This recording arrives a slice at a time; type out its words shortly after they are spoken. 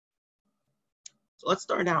So let's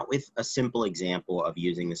start out with a simple example of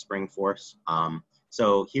using the spring force.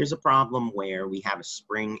 So here's a problem where we have a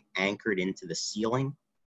spring anchored into the ceiling,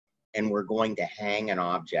 and we're going to hang an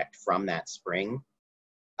object from that spring.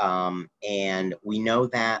 And we know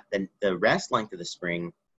that the rest length of the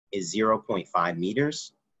spring is 0.5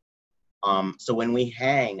 meters. So when we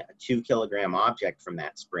hang a 2 kilogram object from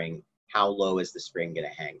that spring, how low is the spring going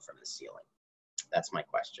to hang from the ceiling? That's my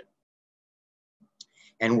question.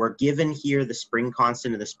 And we're given here the spring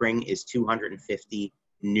constant of the spring is 250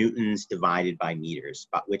 newtons divided by meters,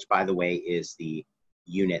 which, by the way, is the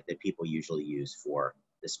unit that people usually use for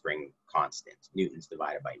the spring constant, newtons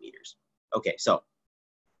divided by meters. Okay, so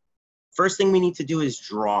first thing we need to do is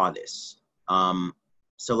draw this.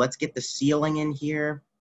 So let's get the ceiling in here.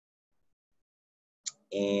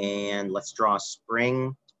 And let's draw a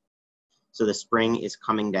spring. So the spring is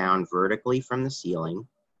coming down vertically from the ceiling.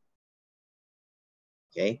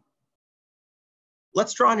 Okay.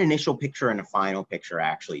 Let's draw an initial picture and a final picture,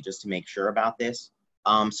 actually, just to make sure about this.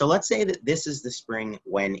 So let's say that this is the spring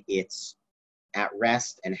when it's at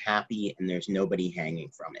rest and happy and there's nobody hanging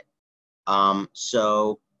from it.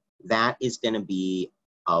 So that is going to be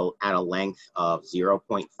at a length of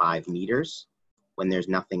 0.5 meters when there's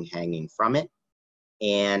nothing hanging from it.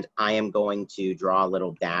 And I am going to draw a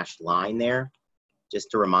little dashed line there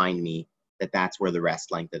just to remind me that that's where the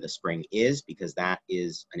rest length of the spring is, because that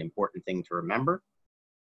is an important thing to remember.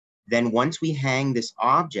 Then once we hang this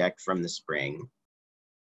object from the spring,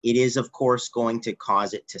 it is, of course, going to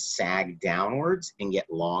cause it to sag downwards and get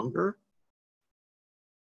longer.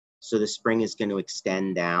 So the spring is going to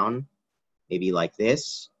extend down, maybe like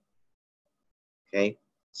this. Okay,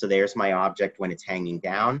 so there's my object when it's hanging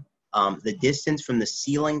down. The distance from the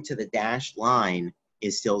ceiling to the dashed line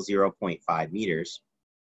is still 0.5 meters.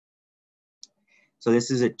 So this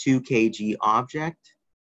is a 2 kg object.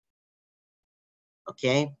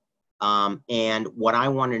 Okay, and what I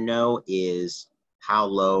want to know is how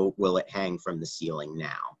low will it hang from the ceiling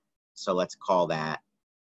now? So let's call that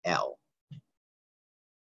L.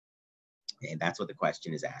 Okay, that's what the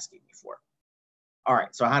question is asking me for. All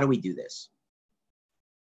right, so how do we do this?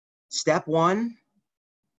 Step one,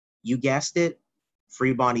 you guessed it,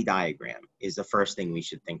 free body diagram is the first thing we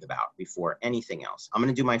should think about before anything else. I'm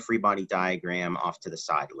going to do my free body diagram off to the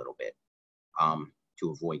side a little bit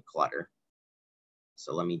to avoid clutter.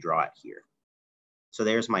 So let me draw it here. So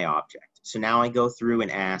there's my object. So now I go through and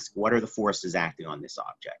ask, what are the forces acting on this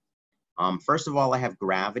object? First of all, I have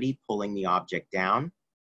gravity pulling the object down.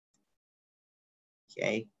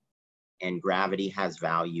 Okay, and gravity has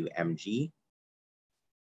value mg.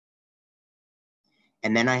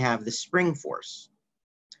 And then I have the spring force.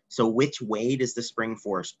 So which way does the spring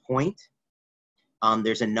force point?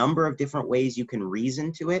 There's a number of different ways you can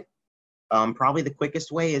reason to it. Probably the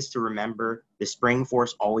quickest way is to remember the spring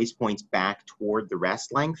force always points back toward the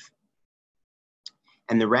rest length.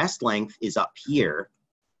 And the rest length is up here,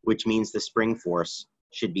 which means the spring force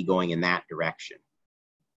should be going in that direction.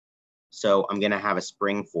 So I'm going to have a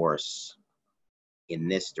spring force in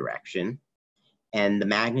this direction. And the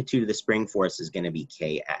magnitude of the spring force is going to be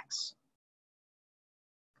kx.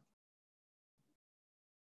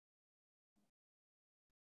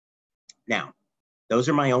 Now, those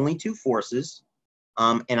are my only two forces.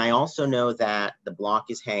 And I also know that the block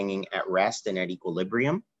is hanging at rest and at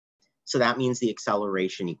equilibrium. So that means the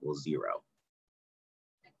acceleration equals 0.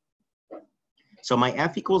 So my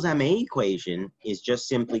F equals ma equation is just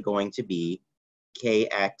simply going to be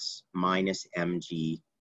kx minus mg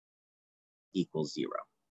equals 0.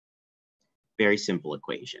 Very simple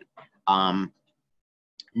equation.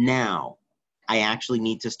 Now, I actually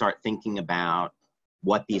need to start thinking about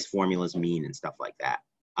what these formulas mean and stuff like that.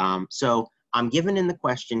 So I'm given in the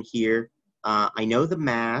question here, I know the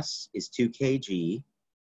mass is 2 kg.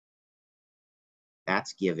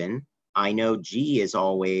 That's given. I know g is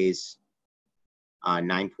always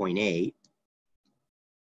 9.8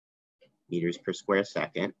 meters per square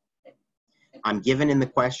second. I'm given in the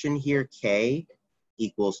question here, K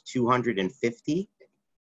equals 250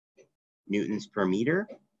 newtons per meter.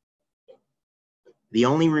 The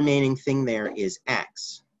only remaining thing there is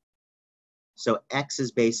X. So X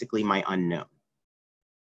is basically my unknown.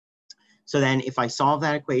 So then if I solve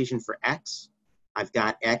that equation for X, I've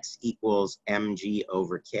got X equals mg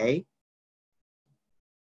over K.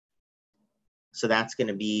 So that's going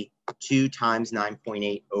to be 2 times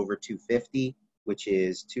 9.8 over 250, which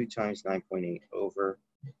is 2 times 9.8 over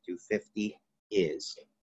 250 is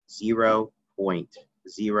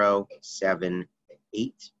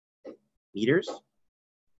 0.078 meters,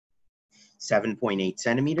 7.8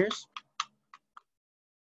 centimeters.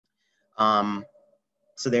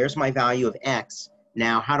 So there's my value of x.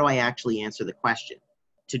 Now, how do I actually answer the question?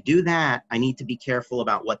 To do that, I need to be careful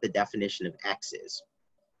about what the definition of x is.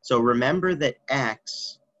 So remember that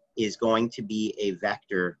x is going to be a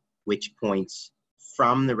vector which points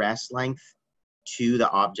from the rest length to the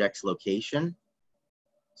object's location.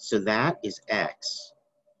 So that is x.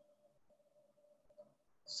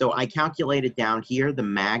 So I calculated down here the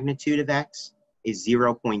magnitude of x is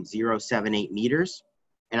 0.078 meters.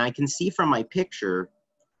 And I can see from my picture,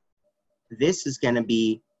 this is going to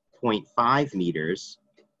be 0.5 meters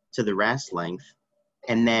to the rest length.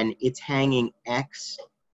 And then it's hanging x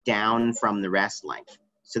down from the rest length.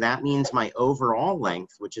 So that means my overall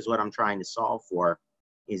length, which is what I'm trying to solve for,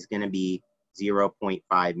 is going to be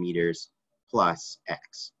 0.5 meters plus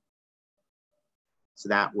x. So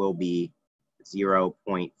that will be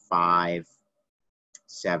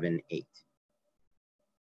 0.578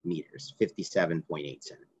 meters, 57.8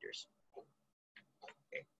 centimeters.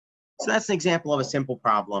 Okay. So that's an example of a simple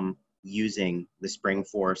problem using the spring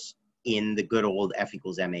force in the good old F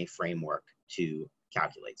equals ma framework to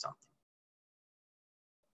calculate something.